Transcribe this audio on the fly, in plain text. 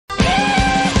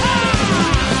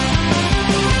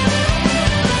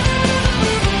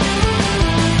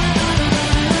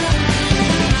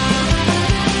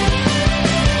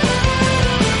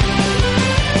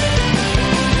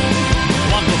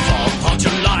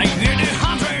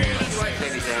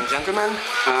gentlemen,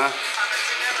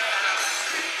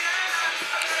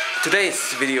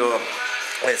 today's video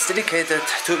is dedicated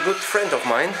to a good friend of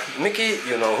mine, Mickey,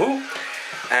 you know who,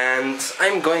 and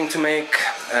I'm going to make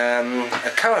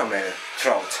a caramel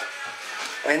trout.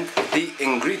 And the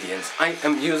ingredients I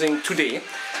am using today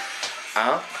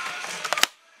are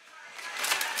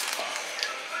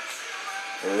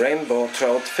rainbow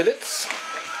trout fillets,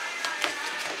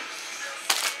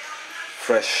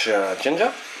 fresh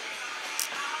ginger.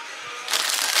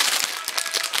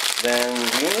 Then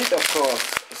you need, of course,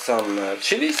 some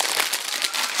chilies,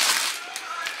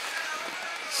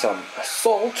 some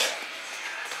salt,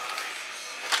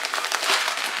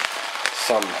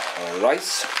 some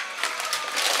rice,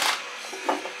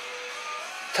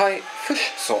 Thai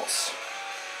fish sauce,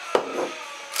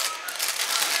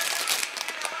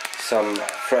 some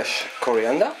fresh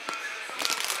coriander,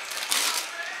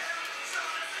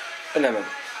 a lemon.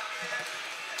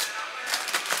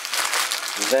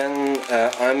 Then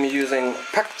I'm using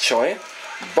Pak Choi,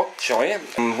 Bok Choi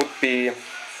would be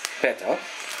better.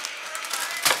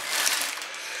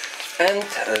 And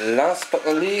last but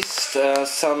not least,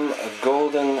 some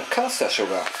golden caster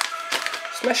sugar.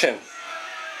 Smash in.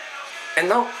 And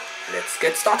now, let's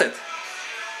get started.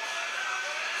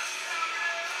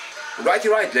 Righty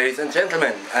right, ladies and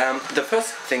gentlemen. The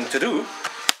first thing to do,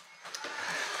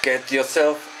 get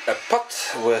yourself a pot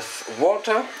with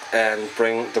water and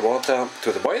bring the water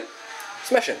to the boil.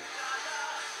 Smash in.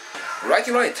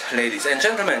 Righty right, ladies and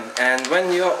gentlemen. And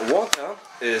when your water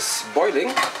is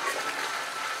boiling,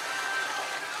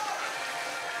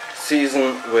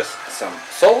 season with some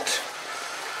salt,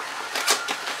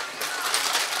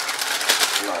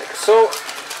 like so.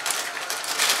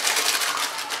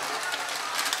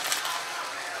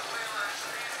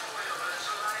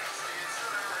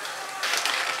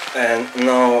 And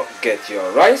now get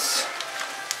your rice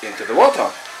into the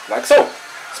water, like so.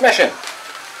 Smash in.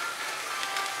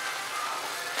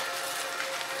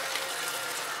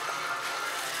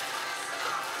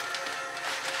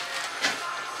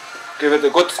 Give it a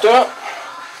good stir.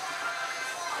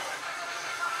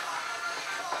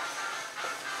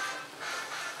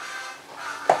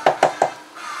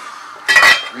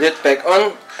 Lid back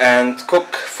on and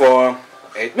cook for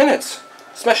 8 minutes.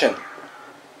 Smash in.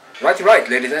 Righty right,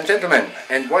 ladies and gentlemen,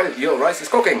 and while your rice is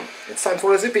cooking, it's time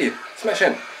for a zippy. Smash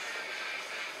in.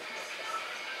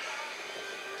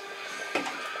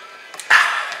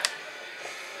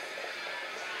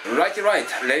 Righty right,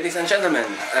 ladies and gentlemen,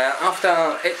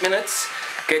 after 8 minutes,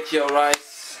 get your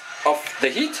rice off the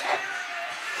heat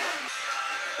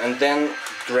and then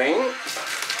drain.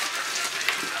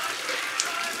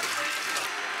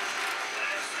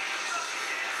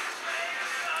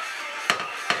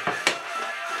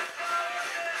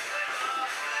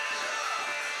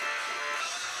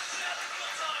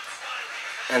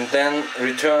 And then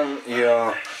return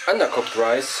your undercooked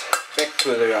rice back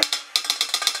to the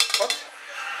pot.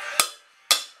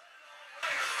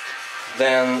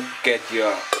 Then get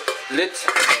your lid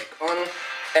back on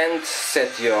and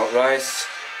set your rice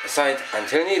aside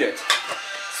until needed.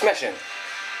 Smash in.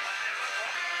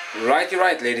 Righty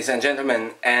right, ladies and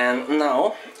gentlemen, and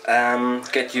now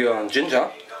get your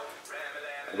ginger,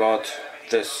 about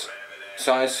this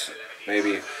size,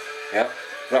 maybe, yeah,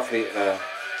 roughly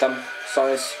thumb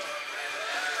size.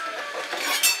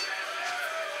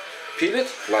 Peel it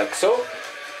like so.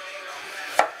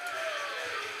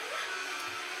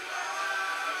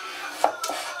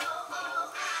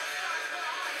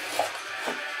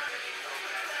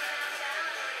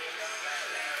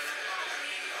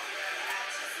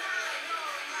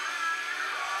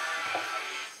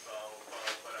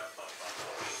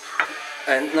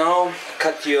 And now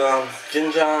cut your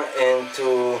ginger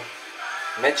into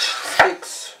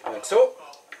matchsticks, like so.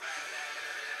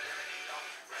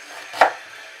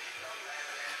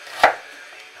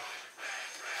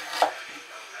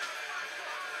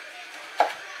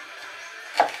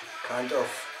 Kind of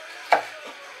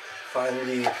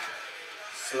finely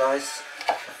slice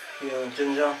your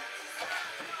ginger.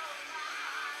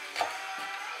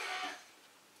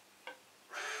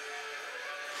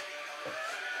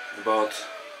 About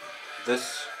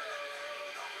this.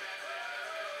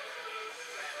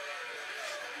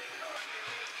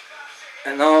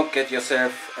 And now get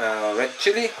yourself red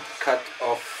chili, cut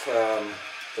off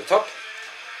the top,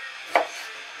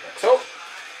 like so.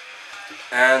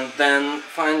 And then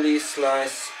finely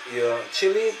slice your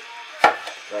chili,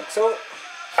 like so.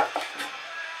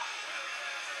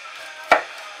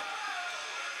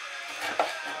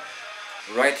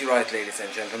 Righty right, ladies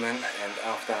and gentlemen, and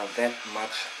after that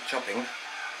much chopping,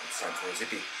 it's time for a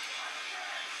zippy.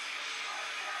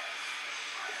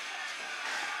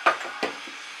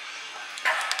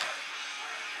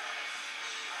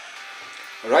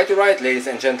 Right, ladies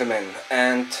and gentlemen,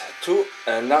 and to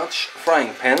a large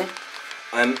frying pan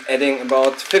I'm adding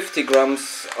about 50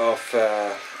 grams of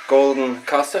golden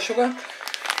caster sugar.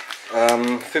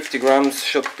 50 grams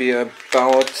should be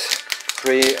about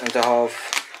 3.5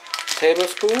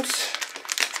 tablespoons.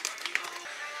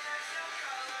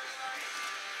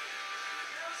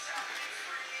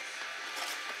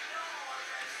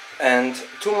 And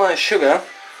to my sugar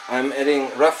I'm adding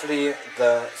roughly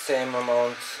the same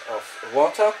amount of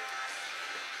water.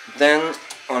 Then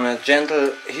on a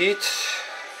gentle heat,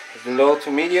 low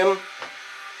to medium,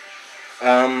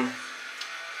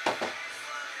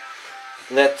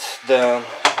 let the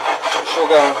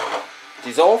sugar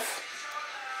dissolve,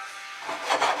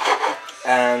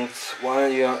 and while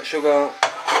your sugar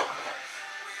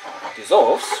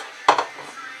dissolves,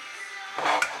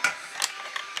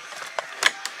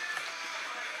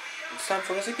 it's time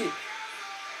for recipe.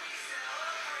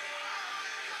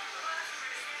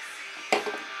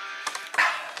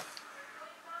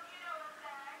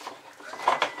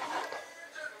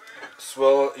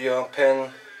 Swirl your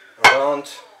pan around.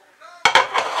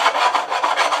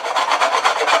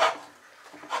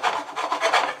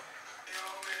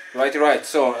 Right.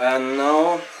 So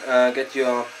now get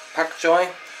your Pak Choi.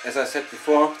 As I said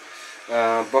before,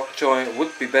 Bok Choi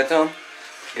would be better.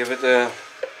 Give it a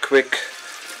quick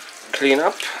clean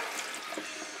up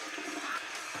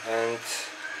and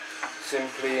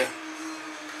simply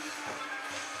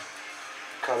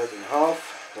cut it in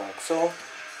half, like so.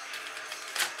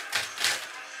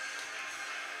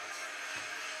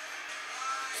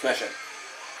 Smash it.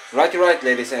 Right,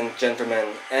 ladies and gentlemen,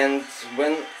 and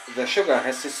when the sugar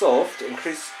has dissolved,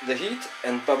 increase the heat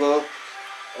and bubble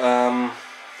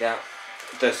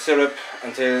the syrup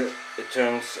until it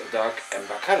turns a dark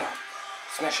amber color.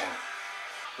 Smashing.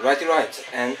 Right,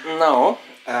 and now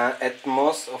add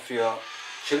most of your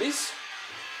chilies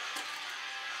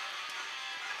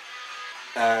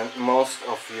and most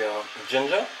of your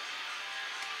ginger.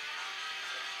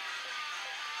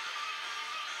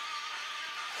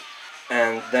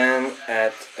 And then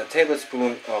add a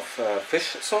tablespoon of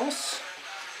fish sauce.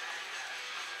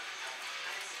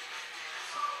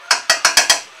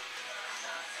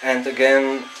 And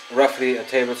again roughly a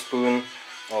tablespoon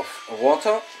of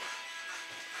water.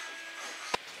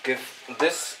 Give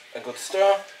this a good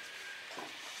stir.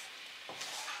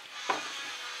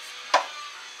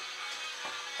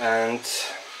 And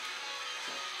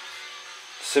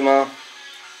simmer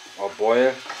or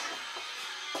boil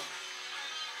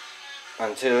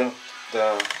until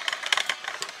the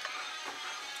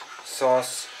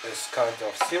sauce is kind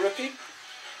of syrupy.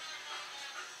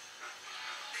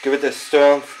 Give it a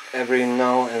stir every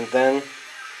now and then.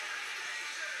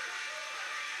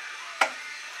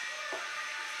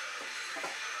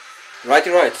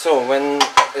 Right. So when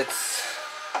it's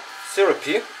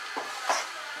syrupy,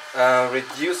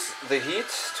 reduce the heat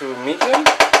to medium.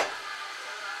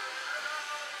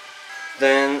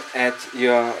 Then add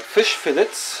your fish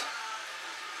fillets,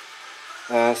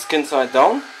 skin side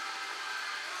down.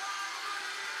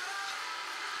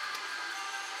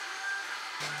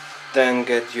 Then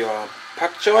get your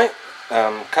Pak Choi,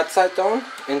 cut side down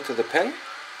into the pan.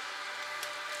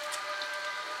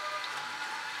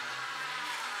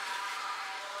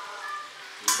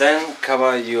 Then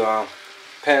cover your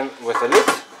pan with a lid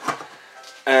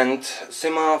and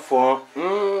simmer for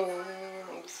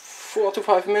 4 to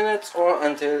 5 minutes or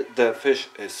until the fish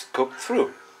is cooked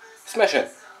through. Smash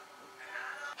it!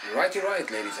 Right,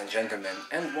 ladies and gentlemen,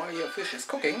 and while your fish is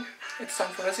cooking, it's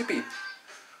time for recipe.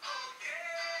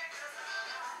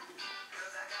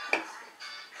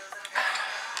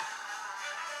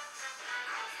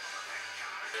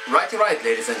 Right,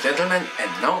 ladies and gentlemen,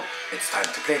 and now it's time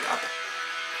to plate up.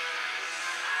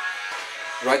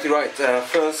 Right,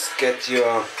 first get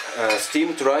your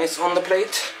steamed rice on the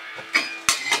plate.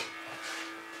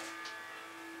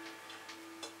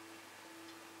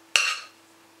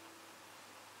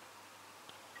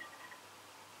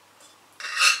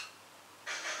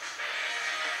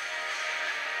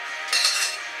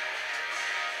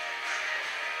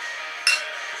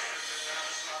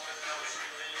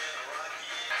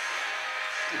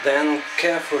 Then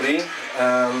carefully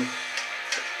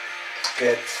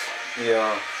get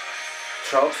your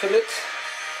trout fillet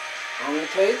on the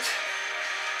plate.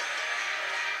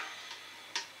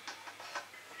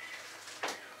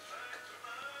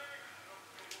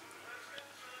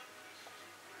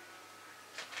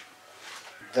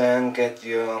 Then get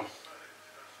your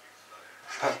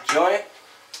Pak Choi.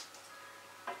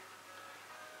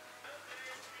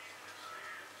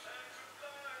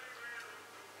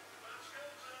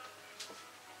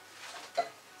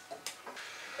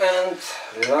 And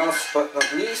last but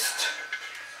not least,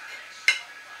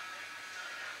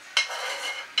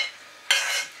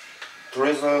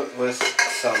 drizzle with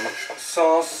some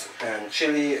sauce and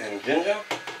chili and ginger.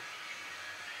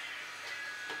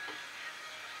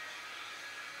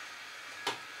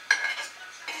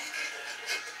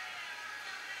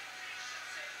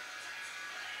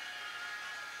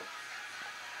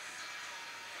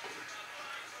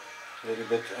 A little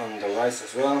bit on the rice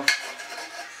as well.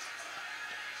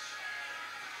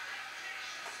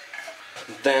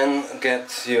 Then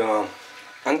get your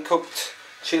uncooked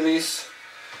chilies,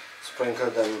 sprinkle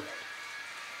them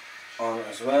on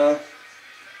as well.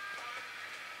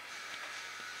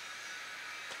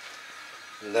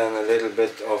 And then a little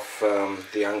bit of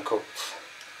the uncooked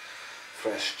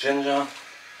fresh ginger.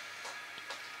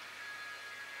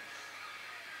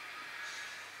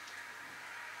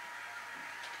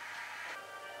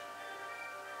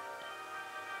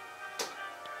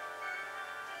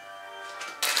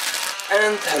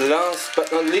 And last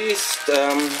but not least,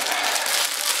 sprinkle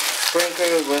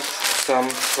with some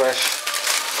fresh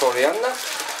coriander.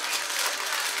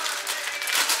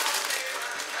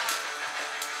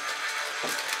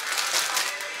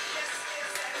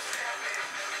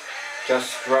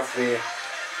 Just roughly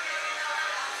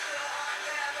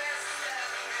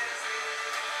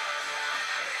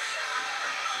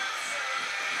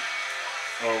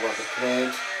over the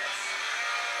plate.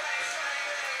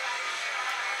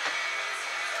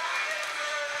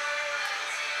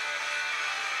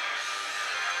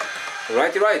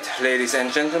 Right, ladies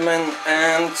and gentlemen,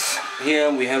 and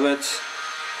here we have it,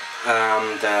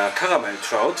 the caramel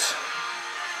trout.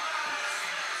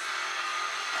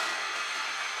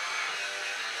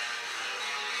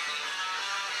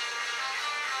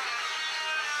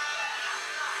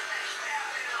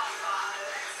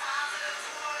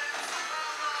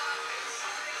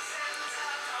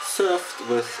 Served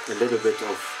with a little bit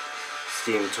of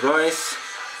steamed rice.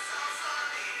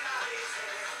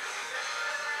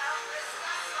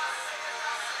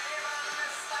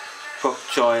 Bok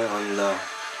Choi on the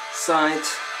side.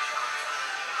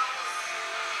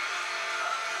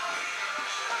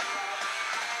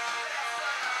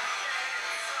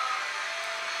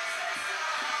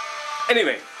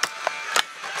 Anyway,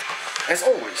 as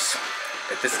always,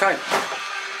 at this time,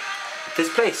 at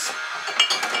this place,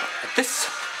 at this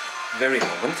very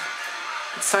moment,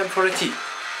 it's time for a tea.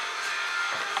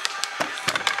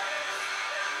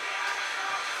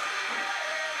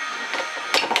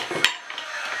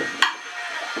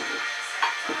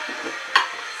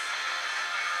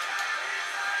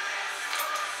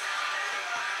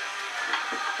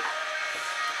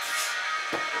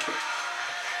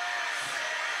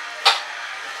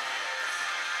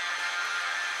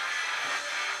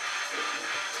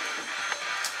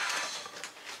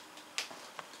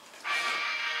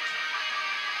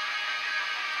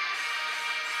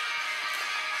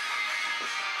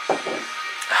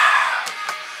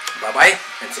 Bye bye,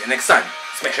 and see you next time.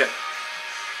 Smash it!